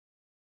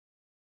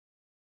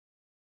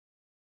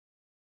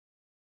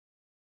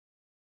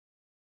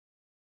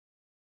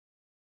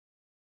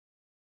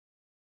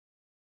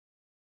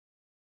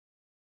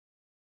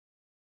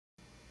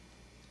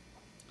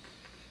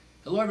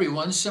Hello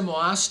everyone,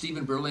 Simoa,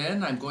 Stephen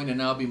Berlin. I'm going to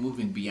now be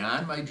moving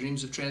beyond my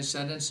dreams of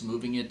transcendence and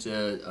moving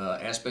into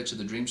aspects of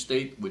the dream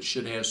state which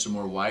should have some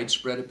more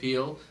widespread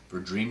appeal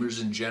for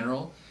dreamers in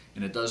general.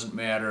 And it doesn't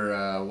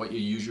matter what you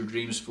use your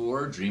dreams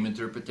for, dream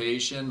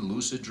interpretation,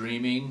 lucid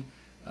dreaming,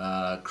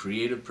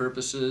 creative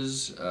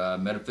purposes,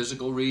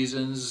 metaphysical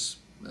reasons,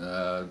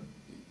 a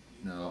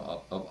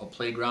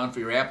playground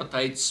for your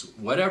appetites,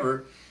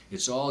 whatever.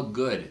 It's all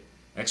good.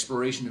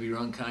 Exploration of your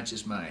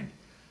unconscious mind.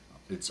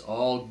 It's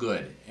all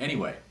good.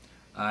 Anyway,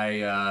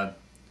 I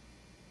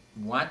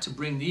want to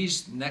bring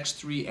these next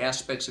three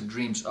aspects of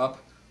dreams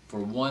up for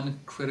one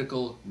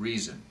critical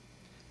reason.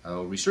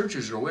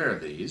 Researchers are aware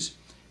of these,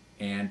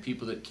 and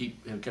people that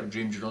have kept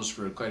dream journals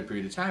for quite a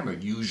period of time are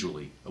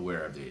usually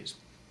aware of these.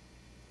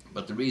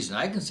 But the reason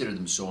I consider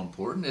them so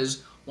important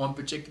is one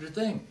particular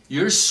thing.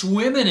 You're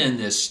swimming in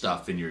this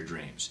stuff in your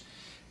dreams.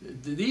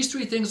 These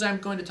three things I'm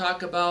going to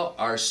talk about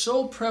are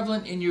so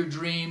prevalent in your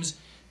dreams.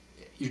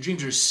 Your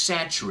dreams are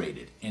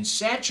saturated, and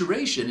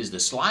saturation is the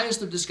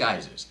slyest of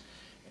disguises.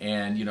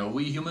 And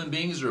we human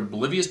beings are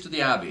oblivious to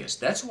the obvious.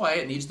 That's why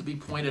it needs to be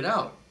pointed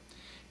out.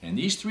 And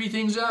these three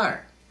things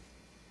are,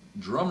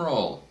 drum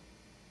roll,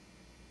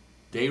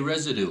 day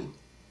residue,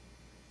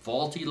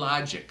 faulty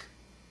logic,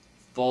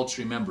 false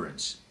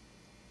remembrance.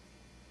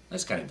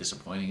 That's kind of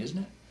disappointing, isn't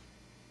it?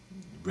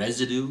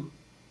 Residue,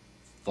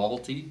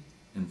 faulty,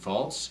 and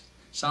false.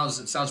 It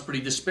sounds pretty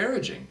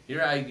disparaging.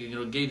 Here I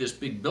gave this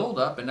big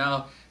build-up, and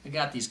now I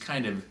got these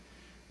kind of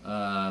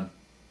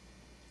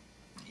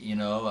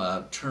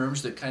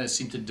terms that kind of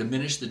seem to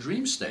diminish the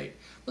dream state.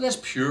 Well, that's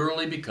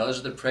purely because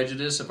of the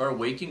prejudice of our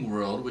waking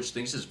world, which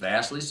thinks it's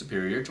vastly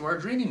superior to our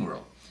dreaming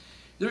world.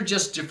 They're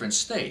just different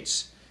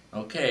states.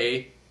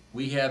 Okay,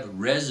 we have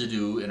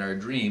residue in our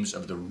dreams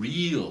of the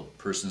real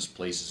persons,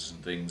 places,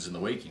 and things in the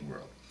waking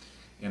world.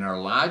 And our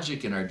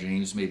logic in our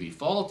dreams may be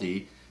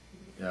faulty,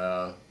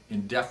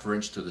 in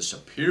deference to the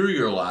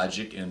superior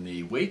logic in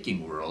the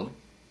waking world,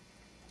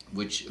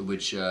 which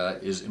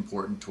is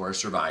important to our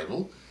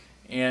survival.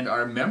 And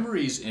our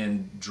memories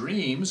in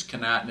dreams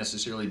cannot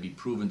necessarily be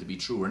proven to be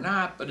true or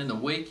not, but in the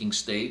waking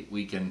state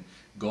we can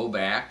go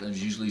back.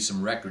 There's usually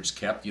some records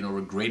kept.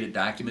 We're great at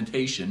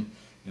documentation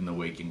in the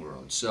waking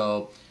world.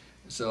 So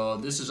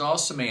this is all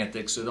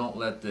semantics, so don't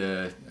let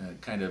the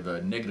kind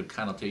of negative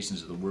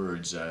connotations of the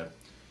words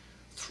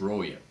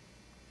throw you.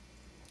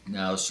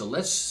 Now, so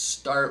let's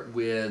start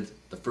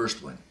with the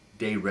first one,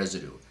 day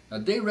residue. Now,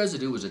 day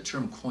residue was a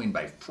term coined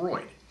by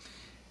Freud.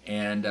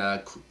 And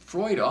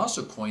Freud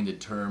also coined the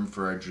term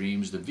for our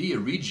dreams, the via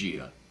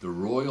regia, the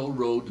royal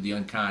road to the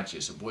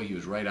unconscious. And boy, he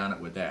was right on it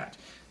with that.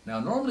 Now,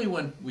 normally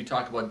when we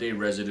talk about day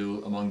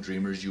residue among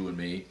dreamers, you and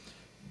me,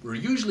 we're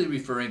usually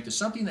referring to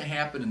something that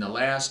happened in the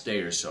last day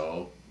or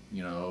so,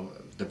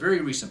 the very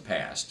recent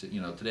past,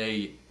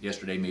 today,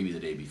 yesterday, maybe the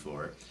day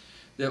before,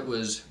 that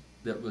was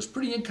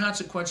pretty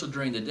inconsequential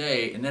during the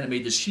day, and then it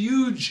made this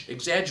huge,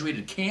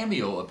 exaggerated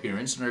cameo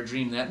appearance in our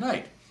dream that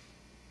night.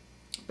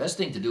 Best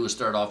thing to do is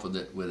start off with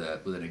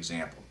an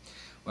example.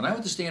 When I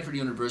went to Stanford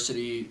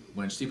University,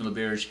 when Stephen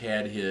LaBerge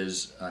had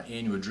his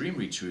annual dream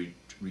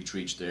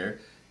retreats there,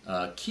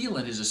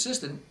 Keelan, his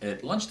assistant,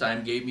 at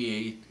lunchtime gave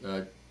me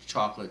a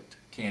chocolate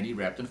candy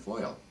wrapped in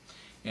foil.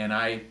 And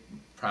I,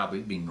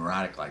 probably being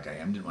neurotic like I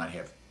am, didn't want to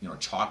have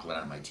chocolate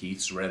on my teeth,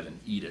 so rather than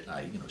eat it,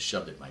 I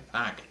shoved it in my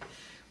pocket.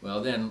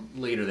 Well, then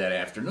later that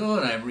afternoon,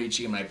 I'm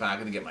reaching in my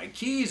pocket to get my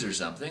keys or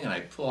something, and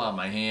I pull out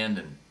my hand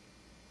and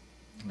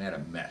I had a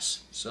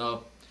mess.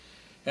 So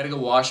I had to go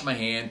wash my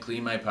hand,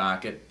 clean my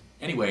pocket.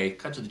 Anyway,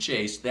 cut to the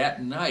chase,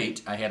 that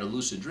night I had a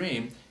lucid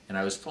dream, and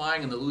I was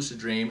flying in the lucid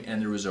dream,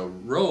 and there was a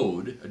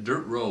road, a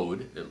dirt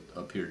road, it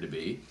appeared to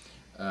be,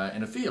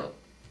 in a field.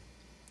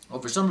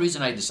 Well, for some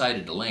reason I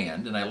decided to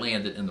land, and I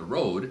landed in the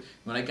road.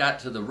 When I got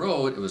to the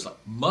road, it was like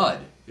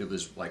mud. It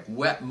was like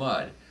wet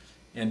mud.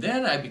 And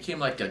then I became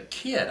like a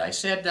kid. I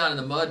sat down in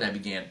the mud and I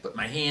began to put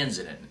my hands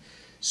in it and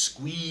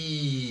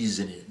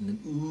squeezing it and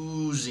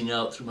oozing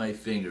out through my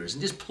fingers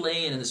and just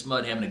playing in this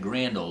mud, having a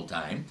grand old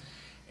time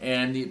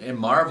and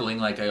marveling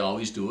like I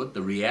always do at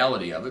the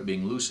reality of it,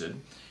 being lucid.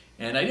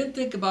 And I didn't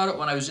think about it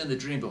when I was in the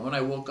dream, but when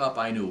I woke up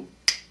I knew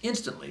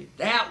instantly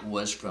that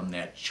was from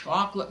that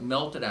chocolate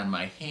melted on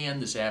my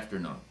hand this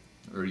afternoon,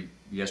 or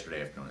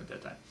yesterday afternoon at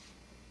that time.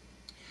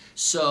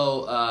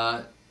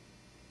 So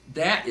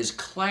that is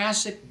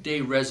classic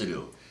day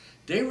residue.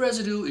 Day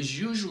residue is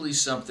usually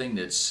something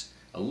that's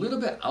a little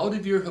bit out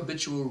of your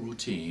habitual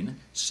routine,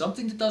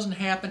 something that doesn't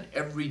happen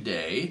every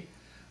day,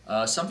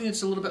 something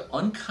that's a little bit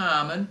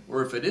uncommon,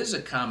 or if it is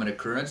a common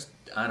occurrence,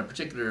 on a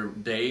particular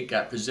day it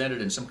got presented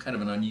in some kind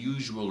of an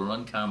unusual or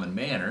uncommon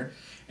manner.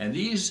 And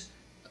these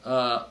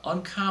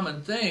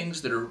uncommon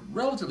things that are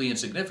relatively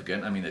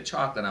insignificant, I mean the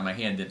chocolate on my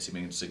hand didn't seem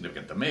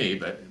insignificant to me,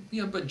 but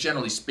but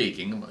generally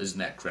speaking, isn't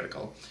that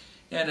critical?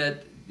 And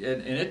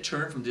it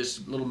turned from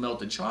this little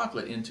melted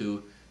chocolate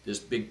into this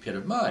big pit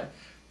of mud.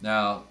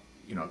 Now,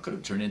 it could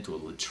have turned into a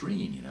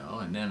latrine,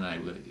 and then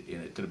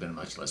it could have been a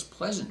much less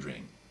pleasant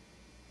dream.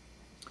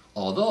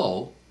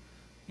 Although,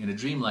 in a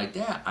dream like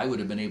that, I would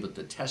have been able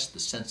to test the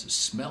sense of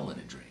smell in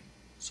a dream.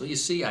 So you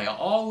see, I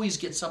always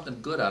get something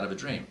good out of a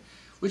dream,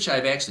 which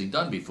I've actually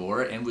done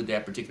before, and with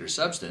that particular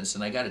substance.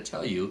 And I got to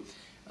tell you,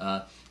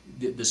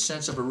 the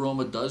sense of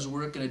aroma does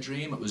work in a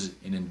dream. It was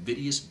an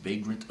invidious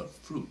vagrant of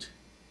fruit,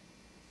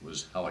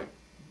 was how I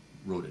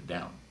wrote it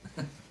down.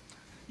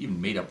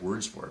 Even made up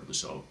words for it. It was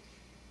so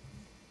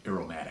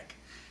aromatic.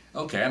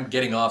 Okay, I'm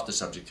getting off the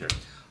subject here.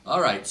 All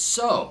right,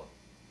 so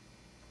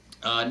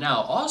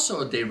now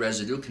also a day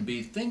residue can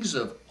be things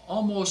of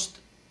almost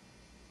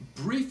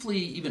briefly,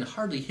 even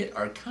hardly hit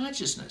our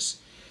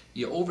consciousness.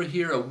 You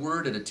overhear a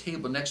word at a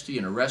table next to you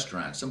in a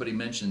restaurant. Somebody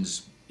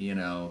mentions, you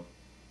know,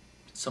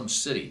 some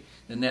city.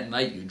 Then that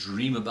night you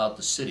dream about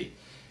the city.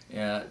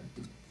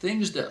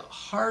 Things that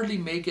hardly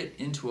make it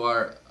into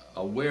our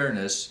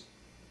awareness,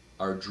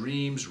 our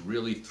dreams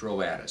really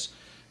throw at us.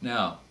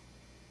 Now,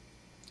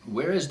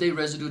 whereas day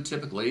residue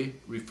typically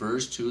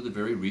refers to the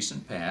very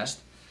recent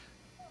past,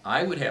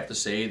 I would have to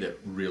say that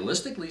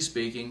realistically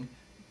speaking,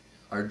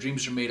 our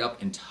dreams are made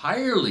up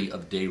entirely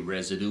of day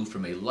residue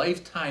from a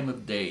lifetime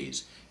of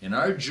days. In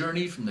our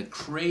journey from the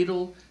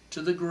cradle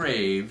to the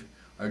grave,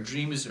 our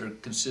dreams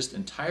consist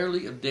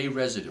entirely of day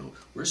residue.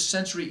 We're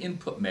sensory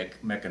input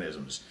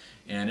mechanisms,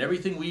 and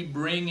everything we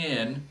bring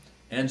in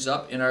ends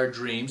up in our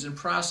dreams and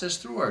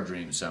processed through our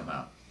dreams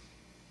somehow.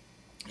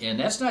 And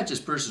that's not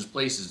just persons,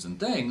 places, and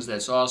things.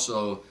 That's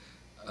also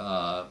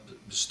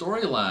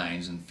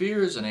storylines and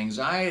fears and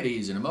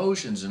anxieties and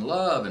emotions and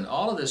love and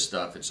all of this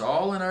stuff. It's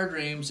all in our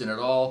dreams, and it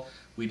all,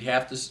 we'd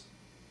have to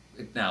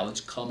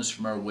acknowledge, comes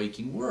from our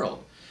waking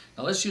world.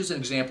 Now let's use an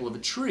example of a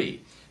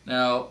tree.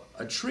 Now,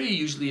 a tree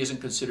usually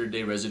isn't considered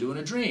day residue in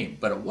a dream,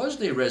 but it was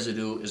day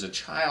residue as a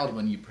child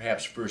when you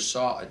perhaps first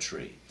saw a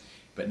tree.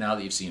 But now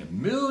that you've seen a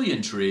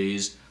million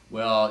trees,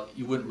 well,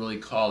 you wouldn't really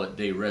call it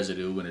day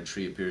residue when a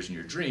tree appears in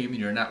your dream, and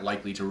you're not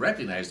likely to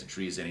recognize the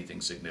tree as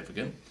anything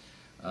significant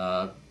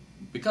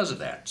because of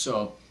that.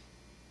 So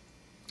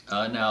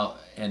now,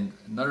 and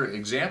another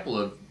example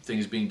of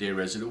things being day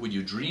residue, would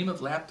you dream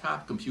of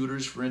laptop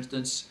computers, for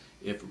instance,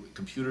 if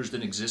computers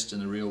didn't exist in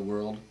the real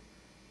world?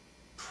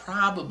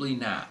 Probably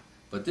not.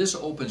 But this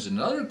opens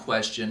another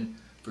question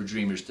for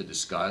dreamers to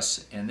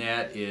discuss, and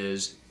that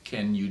is,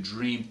 can you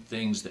dream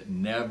things that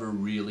never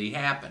really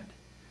happened?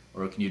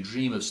 Or can you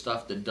dream of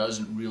stuff that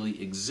doesn't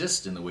really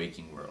exist in the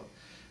waking world?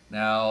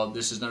 Now,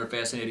 this is another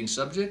fascinating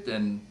subject,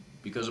 and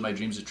because of my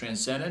dreams of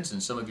transcendence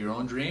and some of your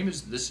own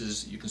dreams, this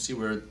is, you can see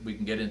where we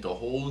can get into a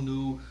whole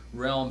new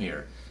realm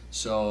here.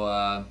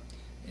 So,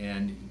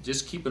 and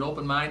just keep an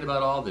open mind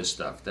about all this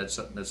stuff.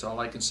 That's all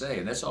I can say,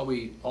 and that's all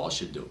we all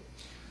should do.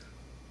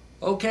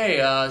 Okay,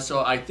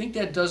 so I think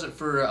that does it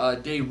for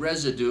day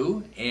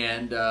residue,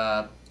 and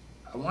I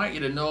want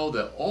you to know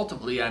that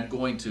ultimately I'm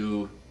going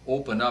to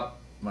open up,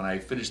 when I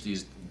finish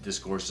these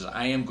discourses,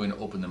 I am going to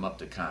open them up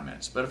to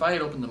comments. But if I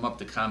had opened them up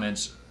to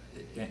comments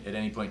at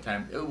any point in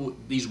time,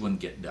 these wouldn't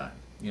get done.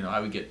 You know, I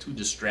would get too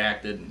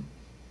distracted, and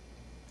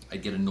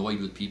I'd get annoyed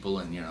with people,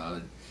 and you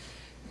know,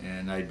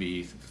 and I'd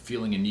be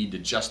feeling a need to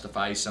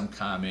justify some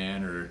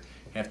comment or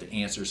have to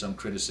answer some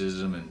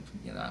criticism, and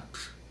you know,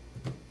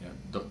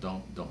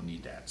 don't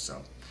need that.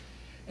 So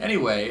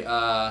anyway,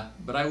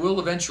 but I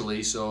will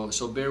eventually.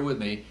 So bear with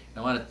me.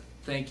 I want to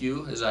thank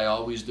you, as I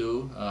always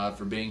do,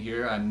 for being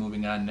here. I'm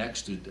moving on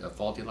next to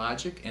faulty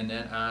logic, and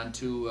then on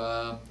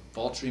to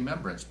false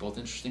remembrance. Both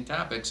interesting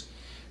topics.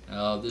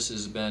 This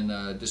has been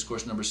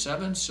Discourse number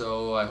 7,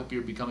 so I hope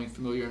you're becoming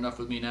familiar enough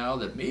with me now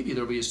that maybe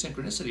there'll be a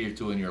synchronicity or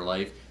two in your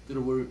life that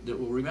will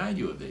remind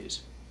you of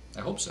these.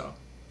 I hope so.